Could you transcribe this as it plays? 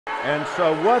And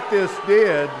so what this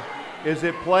did is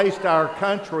it placed our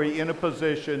country in a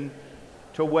position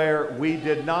to where we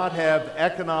did not have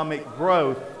economic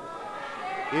growth.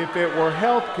 If it were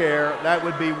health care, that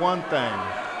would be one thing.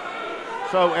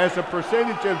 So as a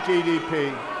percentage of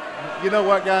GDP, you know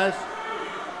what, guys?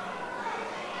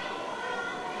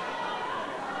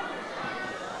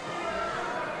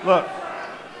 Look,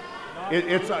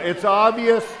 it's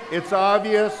obvious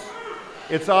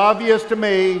to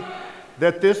me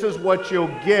that this is what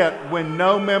you'll get when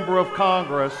no member of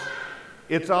Congress.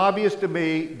 It's obvious to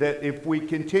me that if we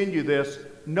continue this,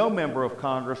 no member of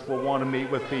Congress will want to meet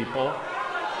with people.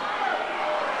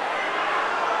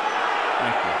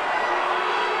 Thank you.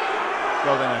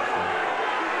 Go to the next one.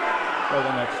 Go to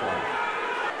the next one.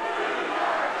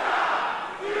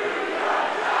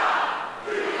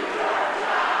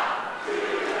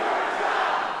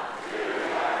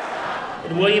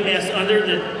 And William asks,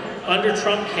 under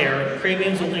Trump care,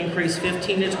 premiums will increase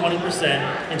 15 to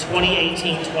 20% in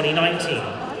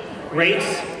 2018-2019.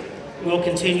 Rates will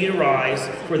continue to rise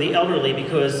for the elderly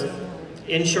because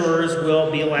insurers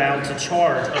will be allowed to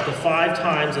charge up to 5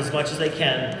 times as much as they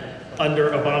can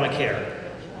under Obamacare.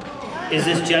 Is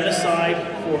this genocide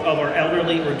of our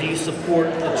elderly, or do you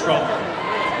support the Trump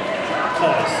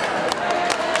cause?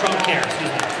 Trump care,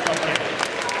 excuse me, Trump care.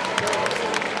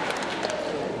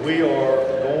 We are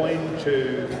going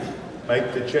to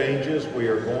make the changes. We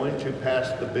are going to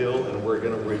pass the bill, and we're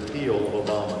going to repeal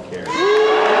Obamacare.